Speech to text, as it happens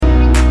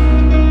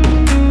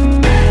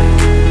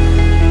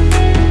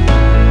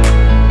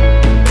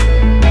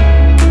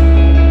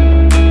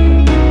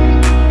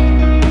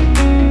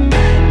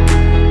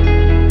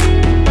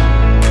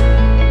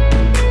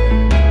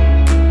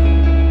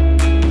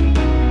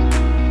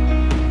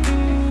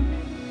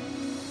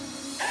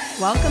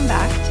Welcome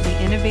back to the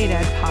Innovate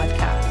Ed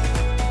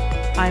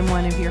podcast. I'm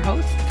one of your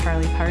hosts,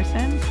 Carly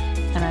Parsons,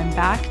 and I'm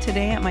back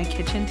today at my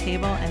kitchen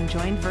table and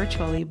joined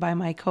virtually by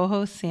my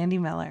co-host, Sandy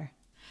Miller.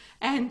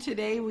 And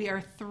today we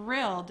are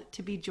thrilled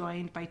to be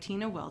joined by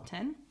Tina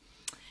Wilton.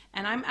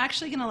 And I'm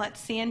actually going to let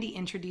Sandy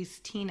introduce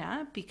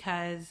Tina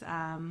because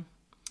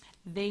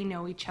they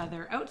know each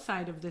other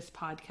outside of this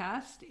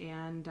podcast,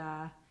 and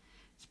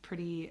it's a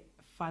pretty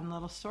fun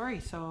little story.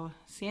 So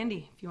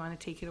Sandy, if you want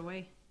to take it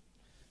away.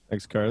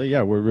 Thanks, Carly.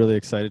 Yeah, we're really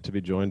excited to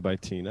be joined by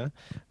Tina.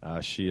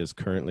 She is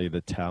currently the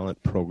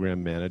Talent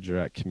Program Manager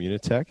at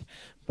Communitech.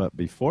 But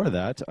before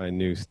that, I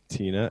knew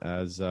Tina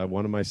as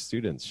one of my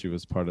students. She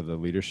was part of the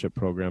leadership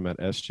program at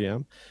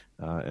SGM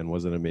and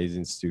was an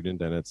amazing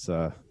student. And it's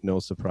no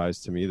surprise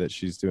to me that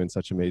she's doing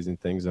such amazing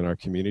things in our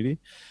community.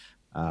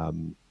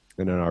 And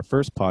in our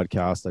first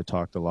podcast, I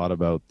talked a lot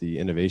about the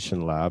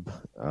Innovation Lab,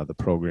 the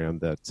program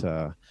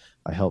that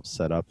I helped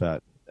set up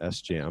at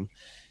SGM.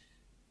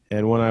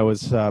 And when I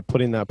was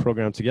putting that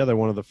program together,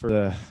 one of the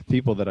first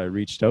people that I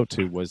reached out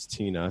to was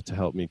Tina to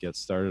help me get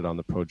started on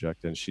the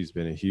project. And she's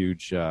been a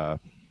huge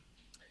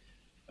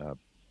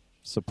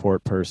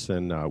support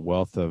person,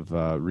 wealth of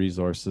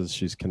resources.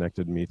 She's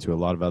connected me to a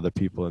lot of other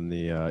people in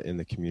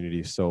the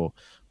community. So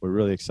we're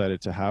really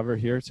excited to have her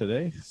here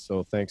today.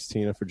 So thanks,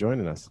 Tina, for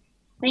joining us.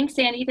 Thanks,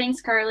 Sandy.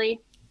 Thanks, Carly.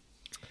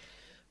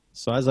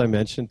 So as I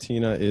mentioned,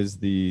 Tina is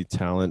the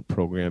Talent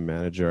Program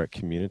Manager at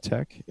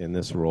Communitech. In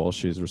this role,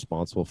 she's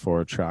responsible for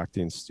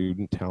attracting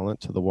student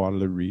talent to the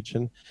Waterloo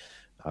region.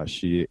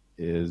 She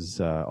is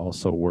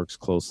also works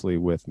closely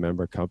with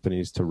member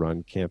companies to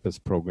run campus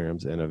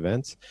programs and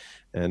events,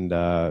 and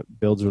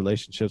builds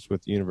relationships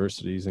with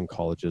universities and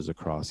colleges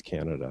across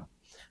Canada.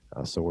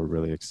 So we're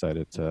really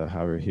excited to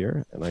have her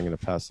here, and I'm going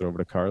to pass it over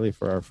to Carly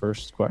for our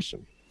first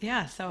question.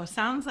 Yeah, so it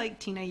sounds like,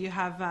 Tina, you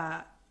have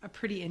a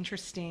pretty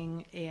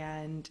interesting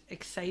and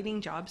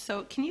exciting job.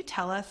 So can you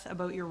tell us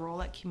about your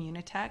role at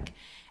Communitech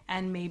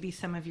and maybe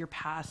some of your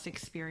past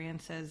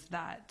experiences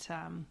that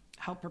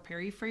help prepare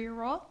you for your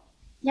role?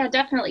 Yeah,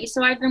 definitely.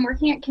 So I've been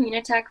working at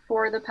Communitech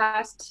for the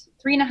past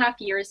 3.5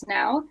 years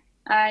now.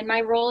 And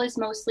my role is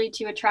mostly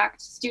to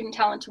attract student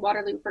talent to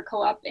Waterloo for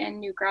co-op and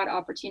new grad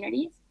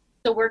opportunities.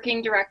 So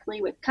working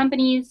directly with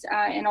companies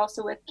and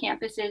also with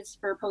campuses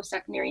for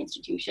post-secondary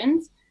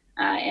institutions.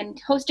 And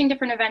hosting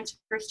different events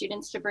for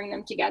students to bring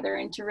them together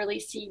and to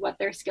really see what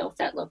their skill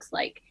set looks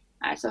like.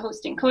 So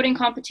hosting coding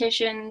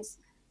competitions,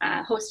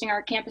 hosting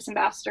our campus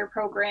ambassador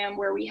program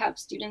where we have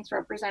students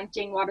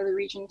representing Waterloo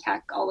Region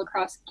Tech all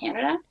across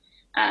Canada.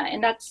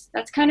 And that's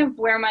kind of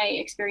where my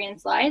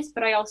experience lies,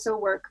 but I also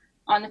work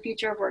on the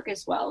future of work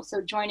as well.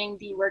 So joining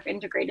the Work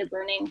Integrated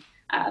Learning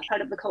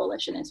part of the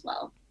coalition as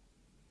well.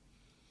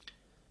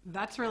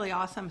 That's really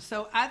awesome.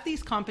 So at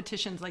these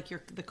competitions, like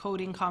the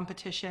coding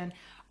competition,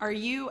 are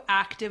you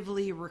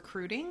actively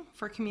recruiting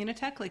for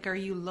Communitech? Like, are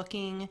you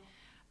looking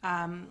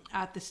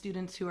at the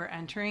students who are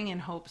entering in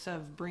hopes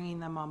of bringing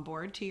them on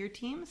board to your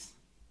teams?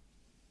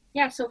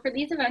 Yeah, so for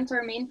these events,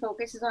 our main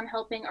focus is on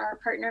helping our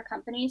partner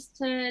companies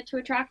to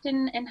attract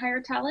and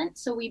hire talent.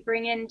 So we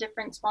bring in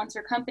different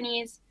sponsor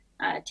companies,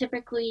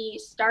 typically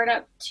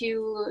startup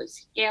to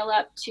scale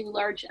up to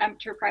large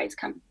enterprise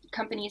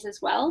companies as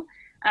well.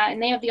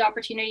 And they have the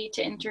opportunity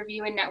to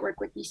interview and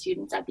network with these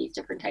students at these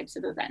different types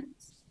of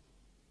events.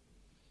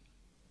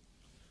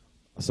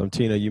 So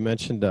Tina, you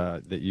mentioned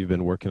that you've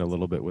been working a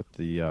little bit with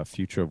the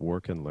Future of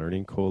Work and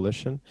Learning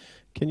Coalition.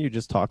 Can you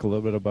just talk a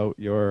little bit about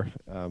your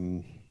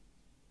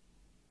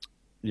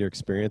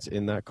experience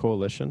in that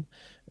coalition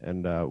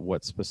and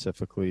what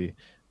specifically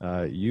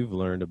you've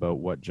learned about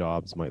what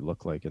jobs might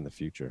look like in the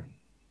future?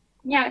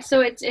 Yeah,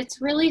 so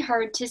it's really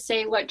hard to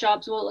say what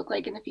jobs will look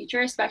like in the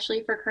future,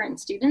 especially for current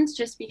students,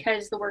 just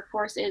because the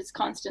workforce is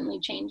constantly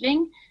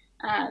changing.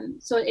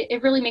 So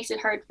it really makes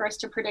it hard for us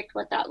to predict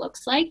what that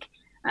looks like,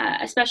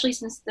 especially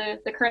since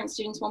the current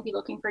students won't be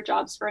looking for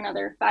jobs for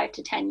another 5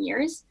 to 10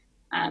 years.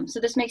 So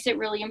this makes it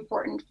really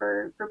important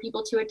for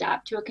people to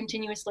adapt to a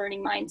continuous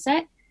learning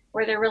mindset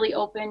where they're really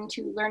open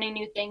to learning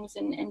new things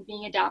and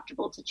being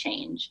adaptable to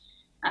change.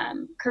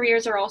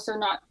 Careers are also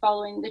not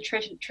following the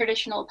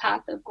traditional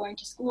path of going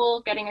to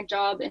school, getting a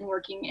job, and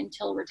working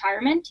until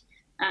retirement.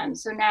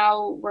 So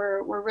now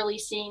we're really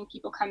seeing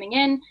people coming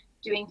in,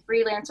 doing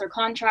freelance or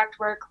contract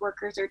work.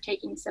 Workers are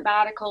taking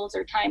sabbaticals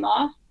or time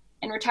off,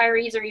 and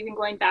retirees are even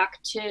going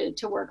back to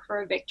work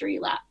for a victory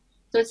lap.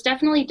 So it's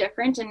definitely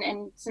different.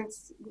 And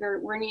since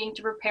we're needing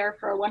to prepare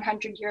for a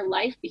 100-year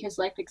life because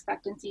life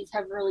expectancies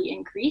have really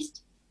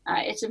increased,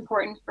 it's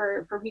important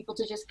for people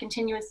to just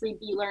continuously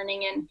be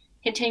learning and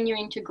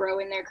continuing to grow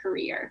in their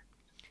career.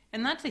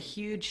 And that's a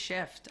huge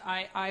shift,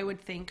 I would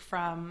think,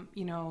 from,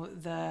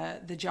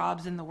 the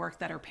jobs and the work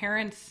that our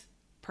parents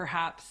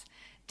perhaps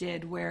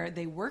did, where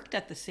they worked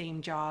at the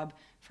same job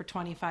for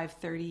 25,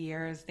 30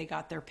 years. They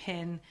got their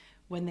PIN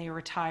when they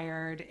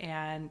retired,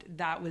 and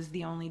that was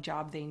the only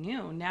job they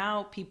knew.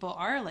 Now people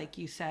are, like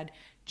you said,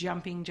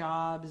 jumping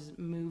jobs,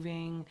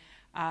 moving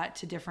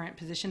to different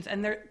positions,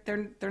 and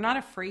they're not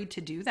afraid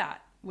to do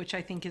that. which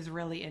I think is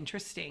really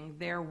interesting.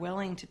 They're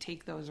willing to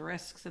take those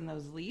risks and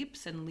those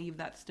leaps and leave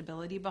that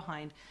stability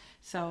behind.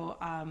 So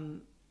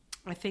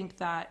I think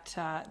that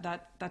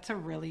that's a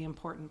really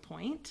important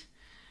point.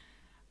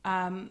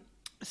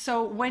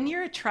 So when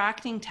you're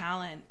attracting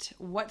talent,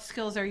 what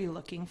skills are you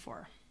looking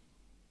for?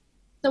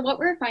 So what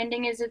we're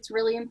finding is it's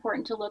really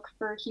important to look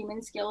for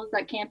human skills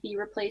that can't be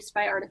replaced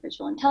by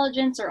artificial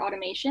intelligence or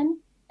automation.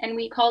 And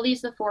we call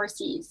these the 4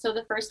 C's. So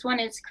the first one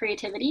is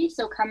creativity,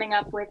 so coming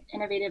up with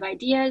innovative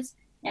ideas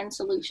and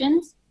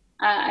solutions.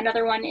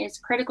 Another one is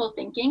critical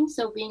thinking,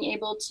 so being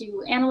able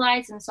to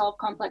analyze and solve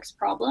complex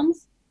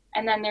problems.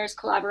 And then there's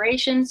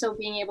collaboration, so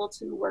being able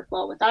to work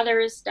well with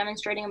others,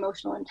 demonstrating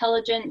emotional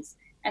intelligence.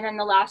 And then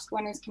the last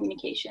one is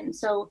communication.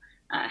 So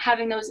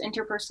having those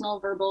interpersonal,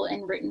 verbal,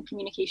 and written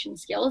communication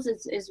skills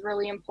is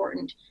really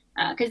important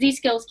because these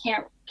skills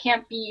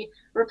can't be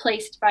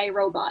replaced by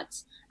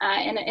robots.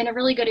 And a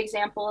really good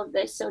example of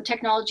this, so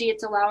technology,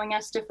 it's allowing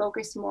us to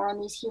focus more on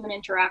these human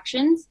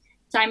interactions.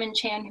 Simon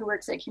Chan, who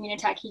works at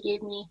Communitech, he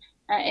gave me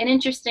an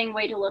interesting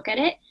way to look at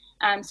it.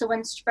 So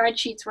when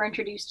spreadsheets were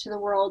introduced to the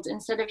world,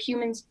 instead of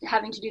humans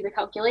having to do the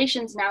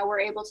calculations, now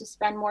we're able to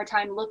spend more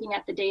time looking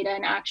at the data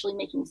and actually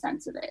making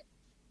sense of it.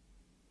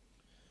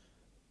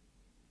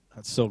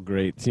 That's so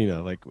great,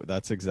 Tina. Like,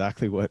 that's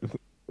exactly what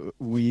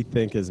we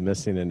think is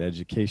missing in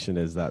education,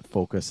 is that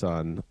focus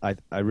on,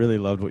 I really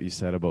loved what you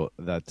said about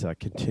that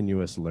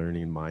continuous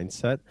learning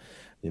mindset.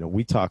 You know,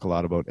 we talk a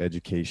lot about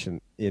education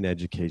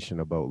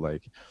about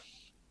like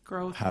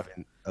Growth.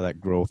 Having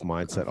that growth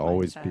mindset,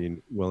 always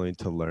being willing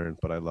to learn.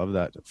 But I love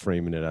that,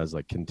 framing it as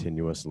like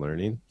continuous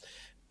learning.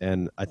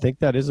 And I think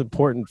that is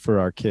important for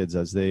our kids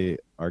as they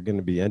are going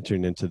to be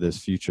entering into this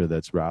future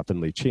that's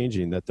rapidly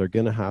changing, that they're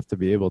going to have to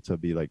be able to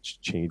be like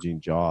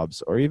changing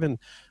jobs, or even,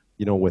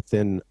 you know,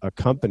 within a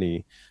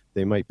company,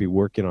 they might be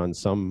working on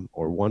some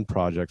or one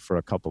project for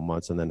a couple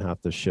months and then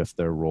have to shift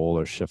their role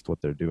or shift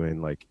what they're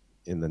doing like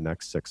in the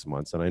next 6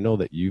 months. And I know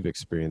that you've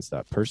experienced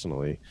that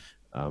personally,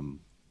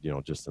 you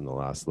know, just in the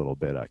last little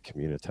bit at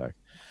Communitech.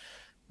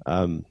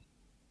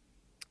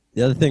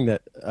 The other thing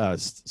that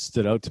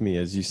stood out to me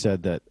is you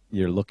said that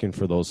you're looking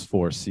for those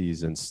 4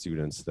 C's in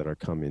students that are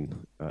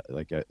coming,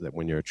 that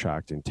when you're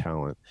attracting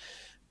talent.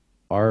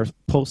 Are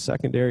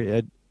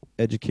post-secondary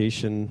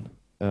education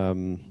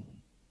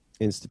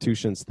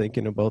institutions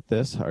thinking about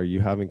this? Are you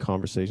having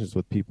conversations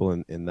with people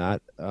in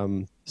that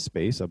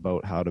space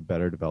about how to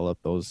better develop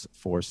those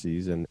 4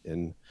 C's at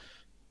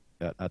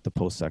the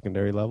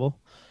post-secondary level?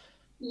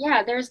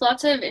 Yeah, there's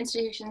lots of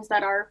institutions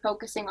that are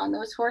focusing on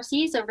those 4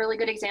 C's. A really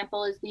good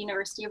example is the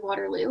University of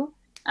Waterloo.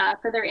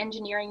 For their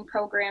engineering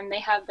program,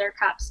 they have their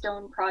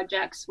capstone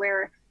projects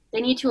where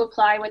they need to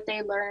apply what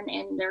they learn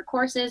in their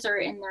courses or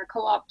in their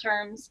co-op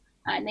terms,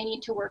 and they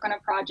need to work on a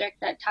project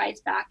that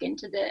ties back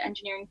into the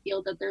engineering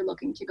field that they're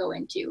looking to go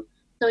into.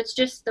 So it's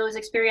just those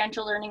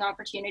experiential learning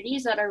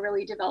opportunities that are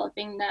really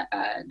developing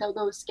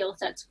those skill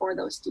sets for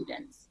those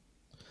students.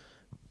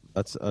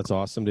 That's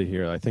awesome to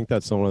hear. I think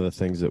that's one of the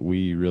things that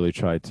we really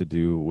tried to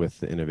do with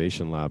the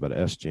Innovation Lab at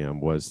SGM,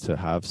 was to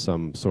have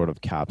some sort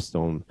of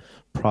capstone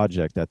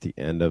project at the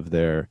end of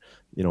their,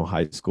 you know,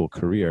 high school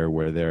career,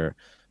 where they're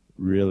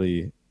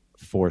really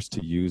forced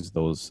to use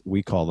those,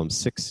 we call them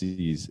 6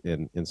 C's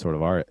in sort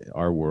of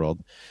our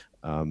world,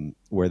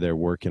 where they're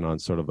working on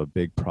sort of a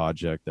big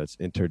project that's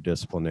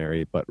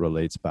interdisciplinary but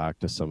relates back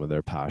to some of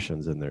their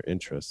passions and their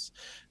interests.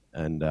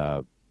 And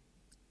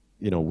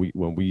you know,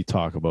 when we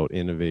talk about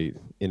innovating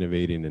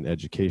in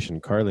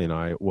education, Carly and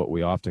I, what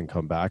we often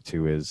come back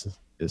to is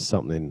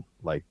something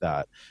like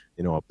that,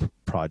 you know, a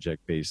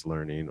project-based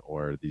learning,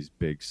 or these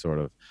big sort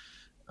of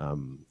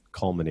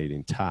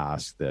culminating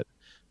tasks that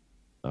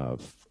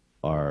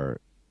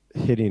are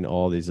hitting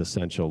all these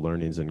essential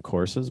learnings and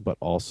courses, but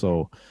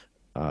also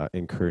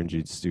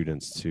encouraging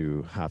students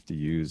to have to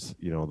use,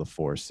 you know, the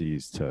 4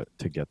 C's to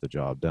get the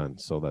job done.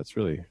 So that's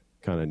really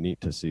kind of neat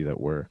to see that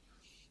we're,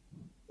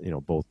 you know,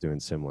 both doing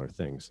similar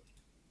things.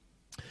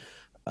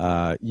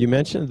 You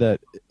mentioned that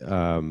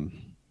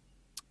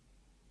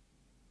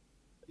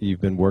you've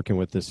been working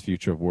with this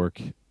Future of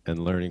Work and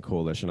Learning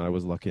Coalition. I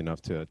was lucky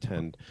enough to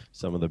attend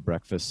some of the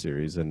breakfast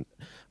series, and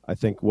I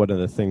think one of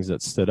the things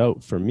that stood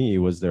out for me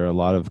was there are a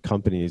lot of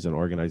companies and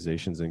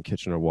organizations in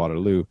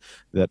Kitchener-Waterloo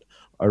that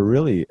are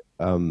really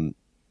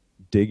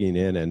digging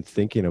in and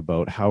thinking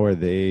about how are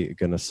they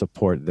going to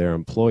support their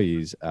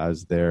employees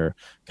as they're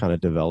kind of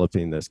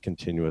developing this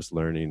continuous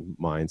learning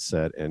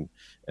mindset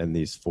and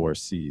these 4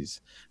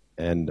 C's.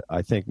 And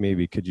I think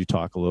maybe could you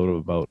talk a little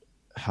about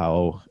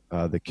how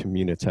the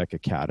Communitech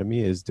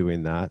Academy is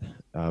doing that,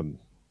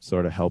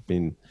 sort of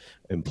helping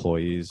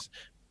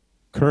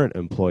current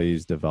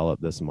employees develop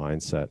this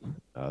mindset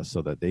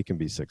so that they can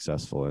be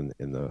successful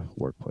in the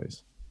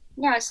workplace?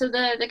 Yeah, so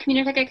the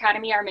Communitech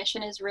Academy, our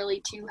mission is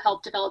really to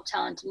help develop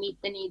talent to meet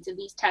the needs of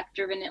these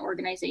tech-driven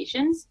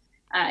organizations.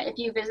 If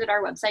you visit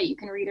our website, you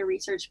can read a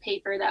research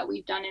paper that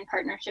we've done in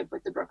partnership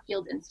with the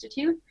Brookfield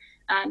Institute.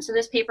 So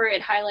this paper,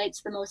 it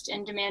highlights the most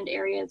in-demand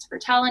areas for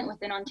talent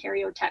within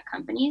Ontario tech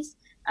companies.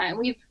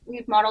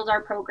 We've modeled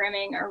our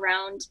programming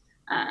around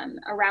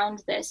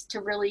around this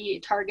to really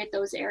target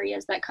those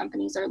areas that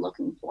companies are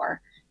looking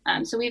for.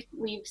 So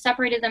we've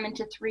separated them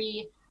into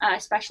three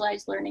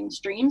specialized learning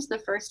streams. The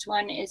first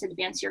one is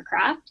Advance Your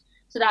Craft.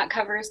 So that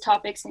covers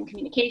topics in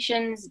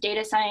communications,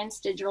 data science,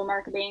 digital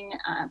marketing,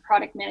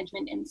 product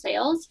management, and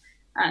sales.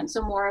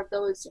 So more of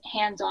those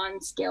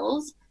hands-on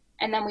skills.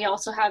 And then we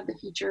also have the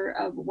Future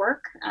of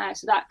Work.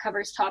 So that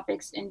covers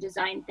topics in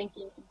design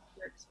thinking and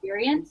user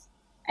experience.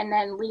 And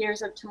then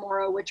Leaders of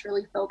Tomorrow, which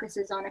really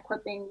focuses on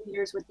equipping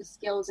leaders with the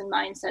skills and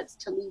mindsets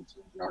to lead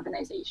teams and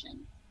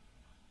organizations.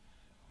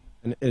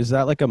 And is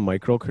that like a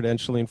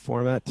micro-credentialing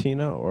format,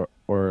 Tina,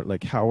 or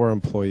like how are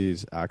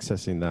employees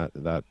accessing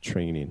that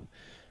training?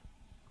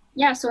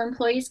 Yeah, so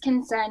employees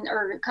can send,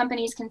 or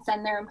companies can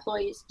send their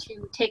employees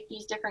to take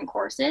these different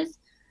courses.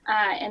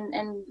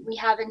 And we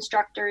have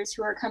instructors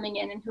who are coming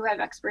in and who have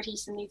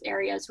expertise in these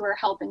areas who are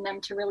helping them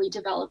to really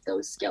develop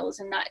those skills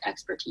and that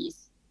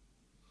expertise.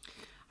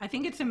 I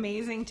think it's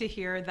amazing to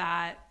hear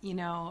that, you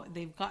know,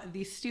 they've got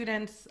these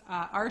students,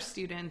 our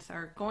students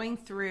are going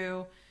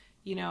through,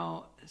 you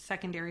know,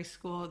 secondary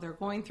school, they're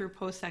going through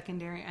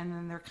post-secondary, and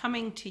then they're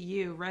coming to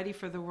you ready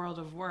for the world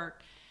of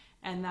work,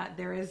 and that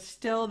there is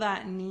still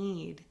that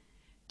need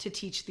to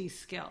teach these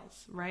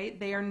skills, right?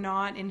 They are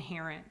not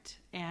inherent.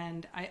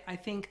 And I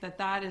think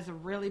that is a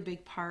really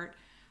big part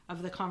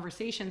of the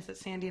conversations that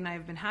Sandy and I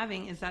have been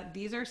having, is that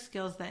these are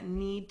skills that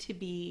need to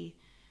be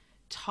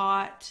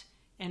taught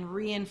and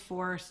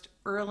reinforced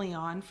early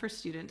on for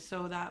students,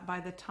 so that by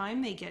the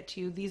time they get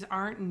to you, these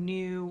aren't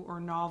new or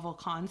novel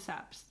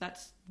concepts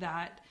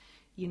that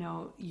you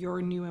know,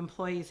 your new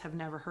employees have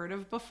never heard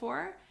of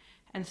before.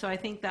 And so I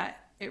think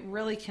that it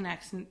really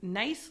connects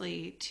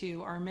nicely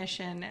to our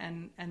mission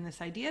and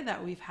this idea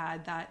that we've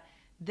had, that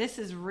this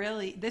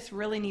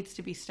really needs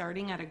to be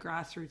starting at a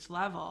grassroots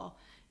level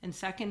in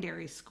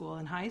secondary school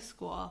and high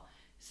school,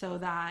 so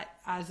that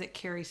as it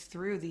carries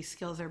through, these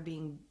skills are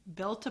being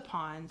built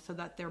upon so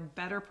that they're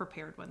better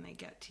prepared when they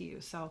get to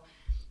you. So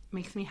it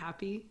makes me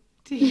happy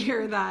to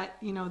hear that,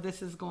 you know,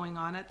 this is going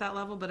on at that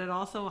level, but it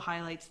also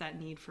highlights that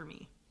need for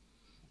me.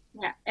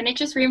 Yeah, and it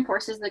just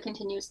reinforces the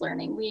continuous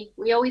learning.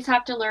 We always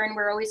have to learn.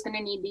 We're always going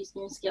to need these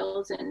new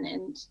skills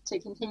and to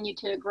continue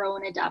to grow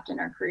and adapt in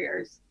our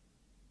careers.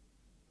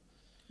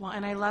 Well,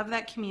 and I love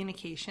that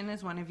communication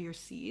is one of your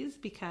C's,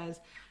 because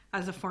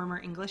as a former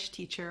English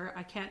teacher,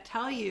 I can't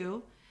tell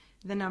you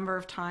the number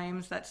of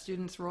times that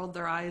students rolled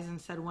their eyes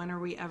and said, when are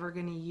we ever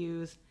going to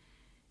use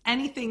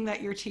anything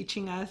that you're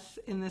teaching us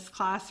in this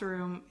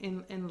classroom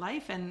in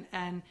life?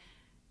 And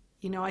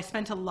you know, I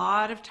spent a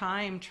lot of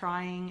time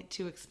trying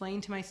to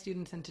explain to my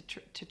students and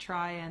to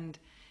try and,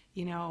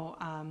 you know,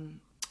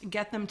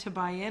 get them to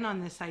buy in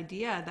on this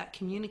idea that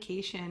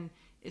communication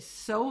is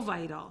so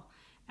vital.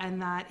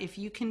 And that if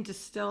you can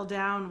distill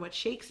down what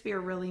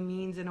Shakespeare really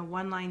means in a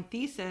one-line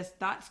thesis,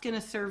 that's going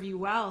to serve you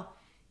well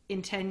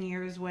in 10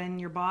 years when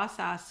your boss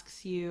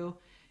asks you,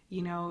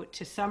 you know,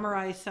 to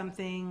summarize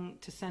something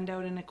to send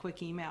out in a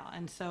quick email.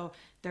 And so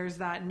there's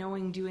that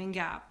knowing doing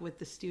gap with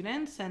the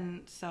students.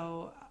 And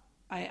so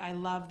I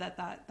love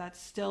that's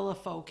still a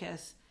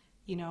focus,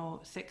 you know,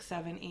 6,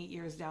 7, 8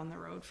 years down the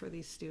road for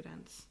these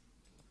students.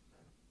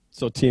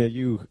 So Tina,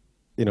 you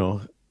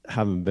know,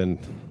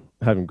 haven't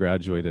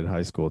graduated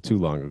high school too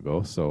long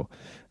ago. So,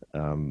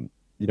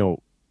 you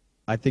know,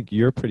 I think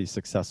you're pretty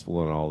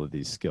successful in all of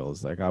these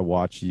skills. Like I've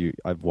watched you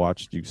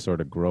sort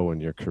of grow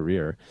in your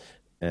career,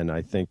 and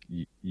I think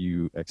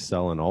you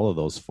excel in all of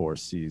those 4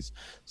 C's.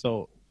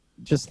 So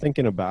just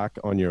thinking back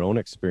on your own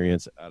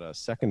experience at a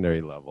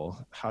secondary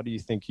level, how do you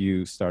think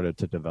you started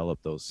to develop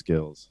those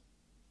skills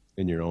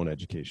in your own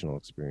educational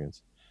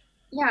experience?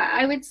 Yeah,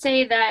 I would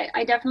say that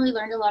I definitely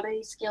learned a lot of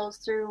these skills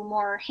through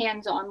more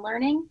hands-on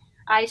learning.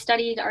 I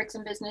studied arts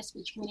and business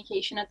speech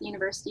communication at the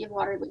University of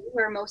Waterloo,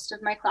 where most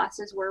of my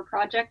classes were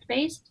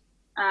project-based.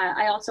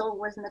 I also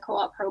was in the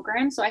co-op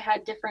program, so I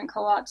had different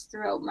co-ops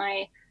throughout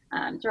my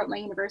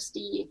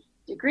university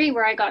degree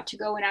where I got to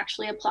go and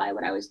actually apply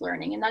what I was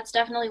learning. And that's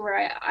definitely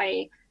where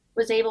I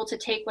was able to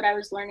take what I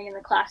was learning in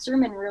the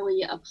classroom and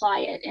really apply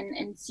it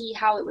and see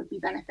how it would be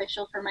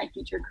beneficial for my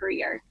future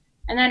career.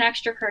 And then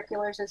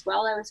extracurriculars as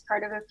well. I was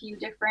part of a few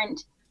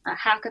different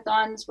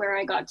hackathons where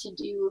I got to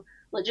do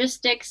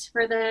logistics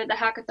for the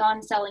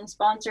hackathon, selling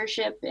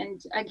sponsorship,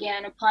 and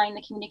again, applying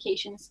the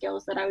communication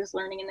skills that I was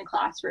learning in the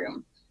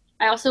classroom.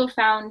 I also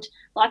found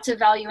lots of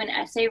value in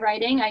essay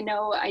writing. I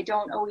know I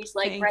don't always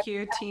like Thank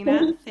you,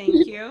 Tina.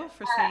 Thank you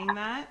for saying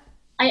that.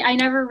 I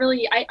never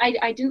really,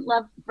 I didn't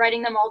love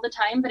writing them all the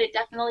time, but it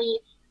definitely,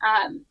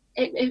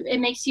 it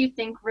makes you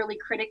think really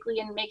critically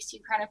and makes you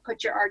kind of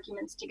put your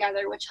arguments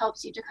together, which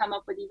helps you to come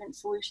up with even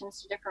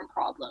solutions to different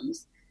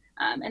problems.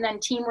 And then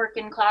teamwork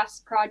in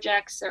class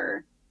projects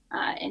or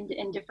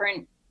in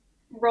different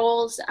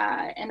roles,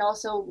 and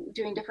also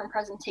doing different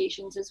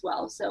presentations as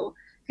well. So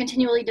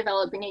continually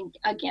developing,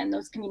 again,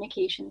 those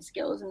communication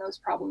skills and those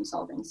problem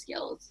solving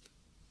skills.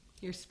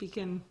 You're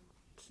speaking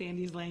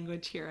Sandy's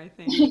language here, I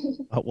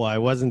think. Well, I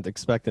wasn't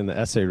expecting the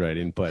essay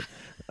writing, but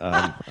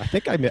I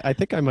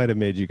think I might have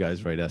made you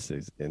guys write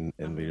essays in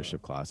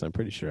leadership class. I'm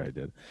pretty sure I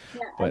did.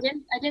 Yeah, But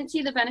I didn't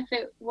see the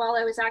benefit while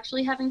I was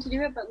actually having to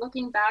do it, but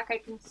looking back, I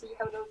can see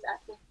how those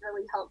essays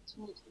really helped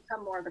me to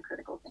become more of a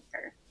critical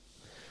thinker.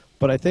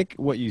 But I think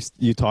what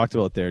you talked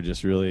about there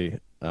just really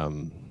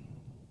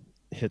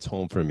hits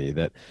home for me,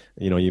 that,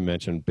 you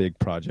mentioned big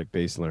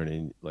project-based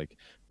learning, like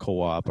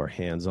co-op or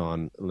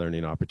hands-on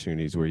learning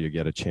opportunities where you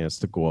get a chance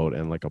to go out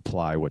and like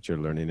apply what you're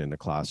learning in the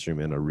classroom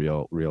in a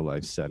real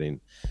life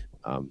setting,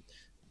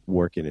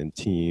 working in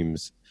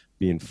teams,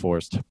 being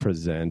forced to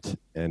present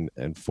and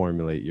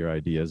formulate your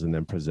ideas and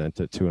then present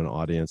it to an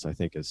audience, I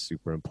think is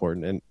super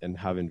important, and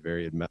having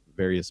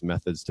various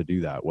methods to do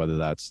that, whether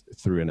that's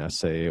through an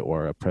essay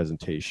or a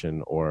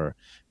presentation or,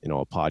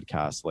 a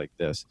podcast like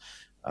this.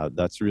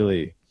 That's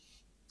really,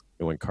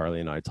 when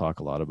Carly and I talk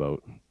a lot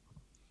about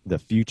the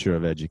future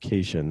of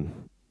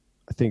education,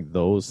 I think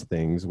those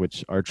things,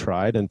 which are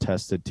tried and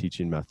tested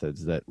teaching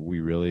methods that we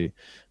really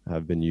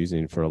have been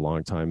using for a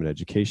long time in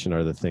education,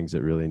 are the things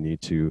that really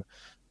need to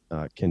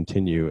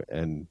continue.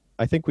 And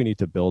I think we need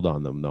to build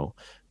on them, though.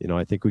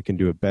 I think we can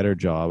do a better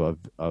job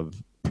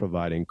of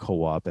providing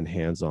co-op and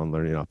hands-on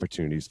learning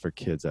opportunities for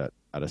kids at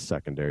a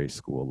secondary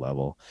school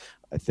level.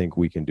 I think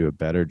we can do a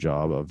better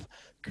job of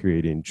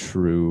creating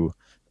true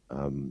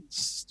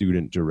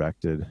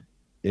student-directed,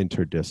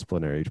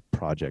 interdisciplinary,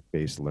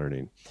 project-based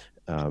learning.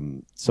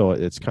 So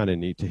it's kind of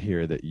neat to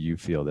hear that you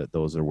feel that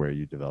those are where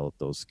you develop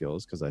those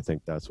skills, because I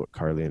think that's what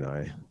Carly and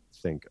I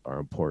think are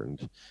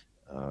important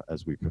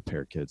as we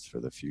prepare kids for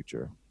the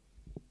future.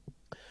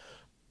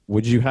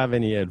 Would you have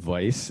any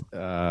advice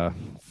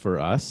for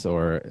us,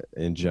 or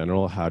in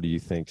general, how do you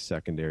think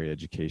secondary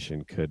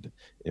education could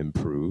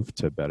improve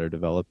to better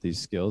develop these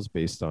skills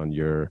based on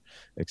your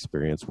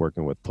experience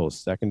working with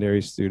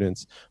post-secondary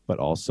students, but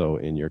also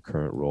in your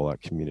current role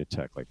at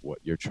Communitech, like what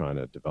you're trying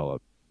to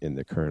develop in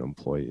the current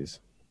employees?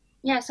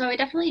 Yeah, so I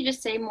definitely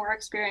just say more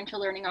experiential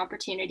learning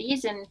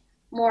opportunities and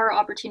more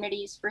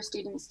opportunities for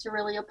students to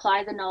really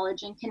apply the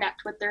knowledge and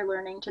connect what they're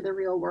learning to the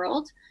real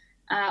world.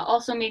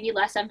 Also, maybe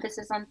less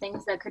emphasis on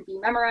things that could be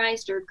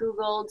memorized or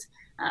Googled,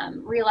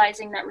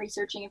 realizing that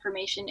researching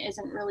information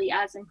isn't really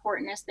as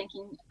important as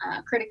thinking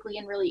critically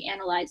and really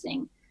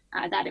analyzing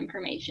that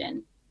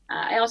information.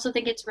 I also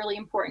think it's really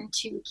important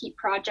to keep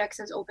projects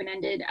as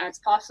open-ended as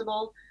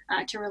possible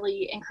to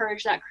really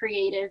encourage that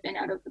creative and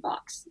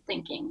out-of-the-box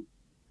thinking.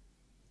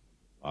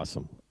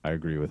 Awesome. I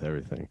agree with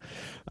everything.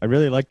 I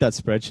really like that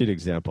spreadsheet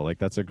example. Like,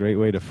 that's a great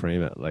way to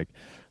frame it. Like,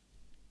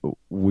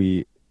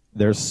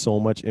 there's so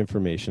much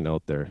information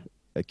out there.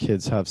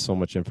 Kids have so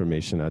much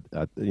information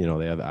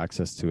they have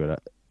access to it.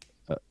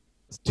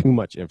 Too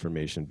much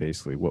information,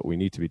 basically. What we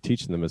need to be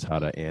teaching them is how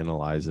to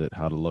analyze it,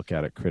 how to look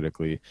at it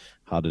critically,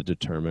 how to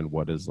determine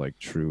what is like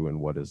true and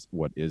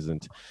what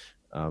isn't.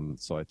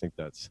 So I think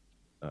that's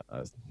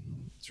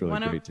it's really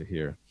great to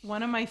hear.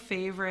 One of my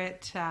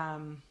favorite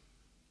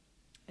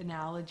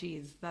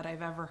analogies that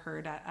I've ever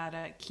heard at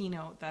a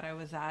keynote that I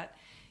was at,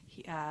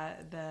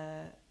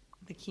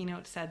 the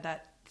keynote said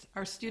that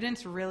our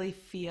students really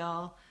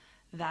feel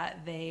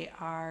that they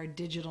are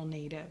digital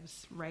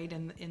natives, right?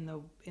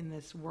 In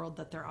this world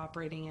that they're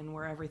operating in,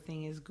 where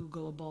everything is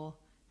Googleable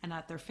and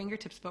at their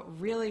fingertips,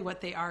 but really what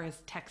they are is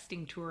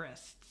texting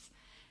tourists.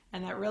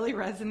 And that really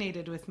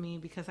resonated with me,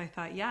 because I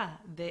thought,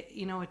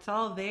 it's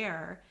all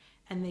there,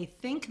 and they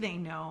think they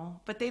know,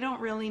 but they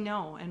don't really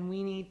know. And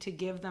we need to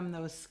give them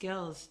those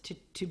skills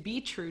to be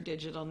true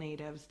digital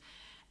natives.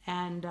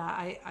 And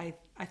I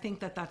think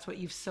that that's what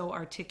you've so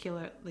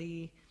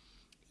articulately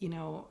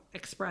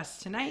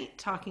expressed tonight,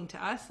 talking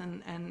to us,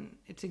 and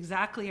it's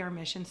exactly our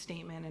mission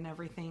statement and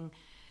everything,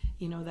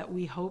 that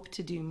we hope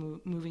to do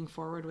moving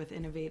forward with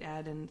Innovate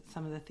Ed and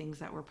some of the things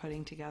that we're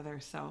putting together.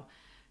 So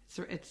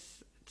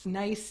it's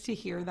nice to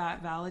hear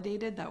that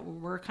validated, that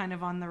we're kind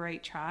of on the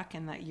right track,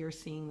 and that you're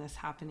seeing this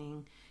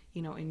happening,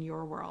 in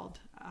your world,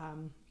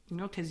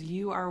 because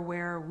you are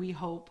where we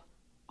hope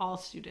all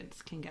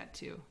students can get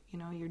to.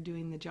 You're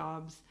doing the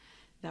jobs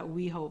that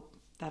we hope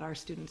that our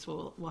students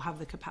will have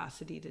the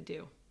capacity to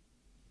do.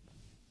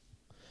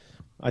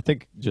 I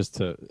think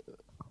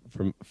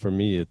for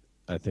me,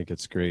 I think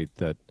it's great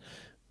that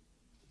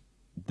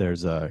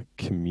there's a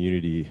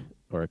community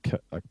or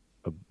a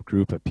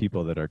group of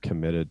people that are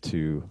committed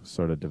to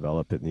sort of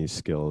developing these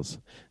skills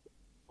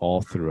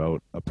all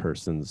throughout a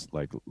person's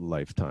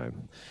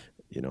lifetime.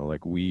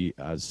 Like, we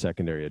as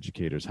secondary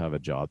educators have a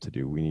job to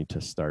do. We need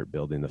to start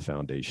building the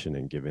foundation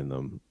and giving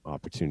them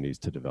opportunities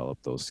to develop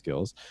those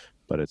skills.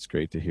 But it's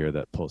great to hear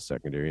that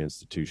post-secondary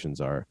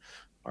institutions are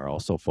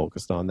also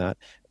focused on that,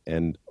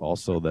 and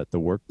also that the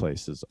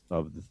workplaces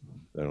of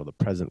the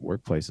present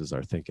workplaces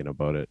are thinking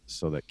about it,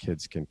 so that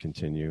kids can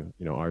continue.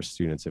 Our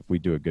students, if we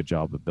do a good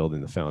job of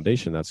building the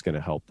foundation, that's going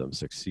to help them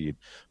succeed,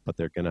 but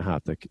they're going to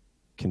have to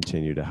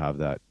continue to have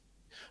that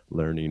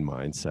learning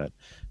mindset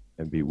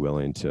and be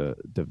willing to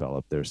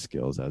develop their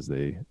skills as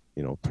they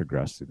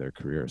progress through their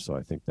career. So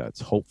I think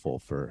that's hopeful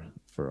for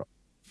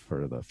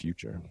the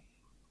future.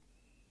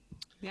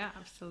 Yeah,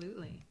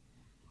 absolutely.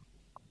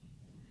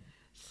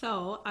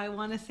 So I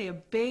want to say a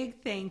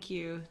big thank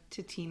you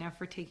to Tina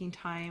for taking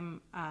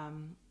time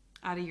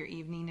out of your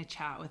evening to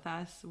chat with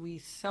us. We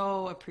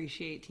so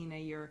appreciate, Tina,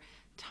 your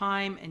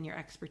time and your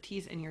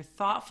expertise and your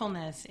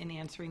thoughtfulness in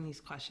answering these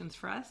questions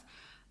for us.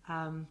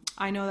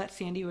 I know that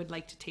Sandy would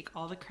like to take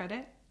all the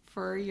credit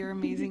for your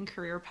amazing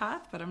career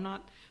path, but I'm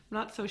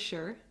not so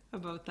sure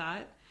about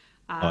that.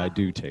 I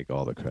do take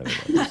all the credit,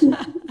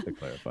 to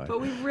clarify. But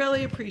we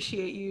really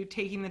appreciate you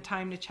taking the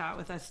time to chat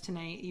with us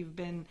tonight. You've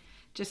been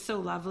just so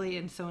lovely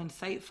and so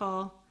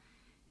insightful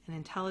and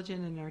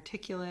intelligent and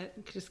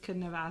articulate. Just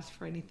couldn't have asked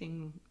for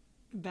anything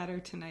better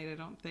tonight, I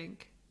don't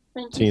think.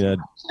 Thank you so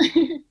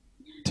much.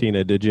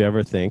 Tina, did you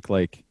ever think,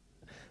 like,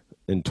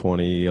 in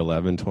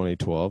 2011,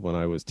 2012, when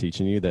I was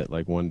teaching you, that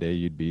like one day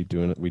we'd be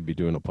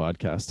doing a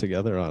podcast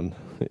together on,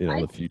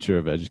 the future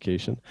of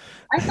education?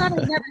 I thought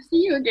I'd never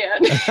see you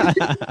again.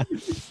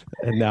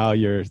 And now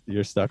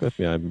you're stuck with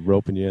me. I'm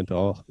roping you into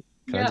all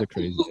kinds of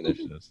crazy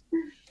initiatives.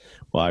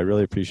 Well, I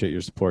really appreciate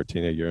your support,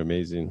 Tina. You're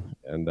amazing,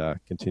 and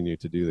continue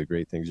to do the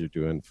great things you're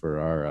doing for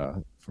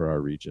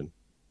our region.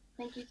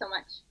 Thank you so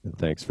much. And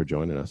thanks for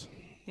joining us.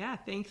 Yeah,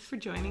 thanks for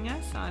joining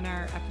us on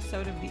our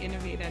episode of the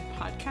Innovate Ed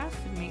podcast,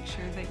 and make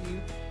sure that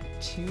you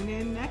tune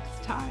in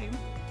next time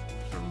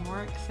for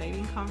more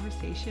exciting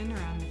conversation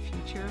around the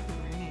future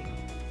of learning.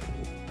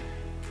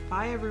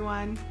 Bye,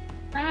 everyone.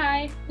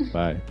 Bye.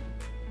 Bye.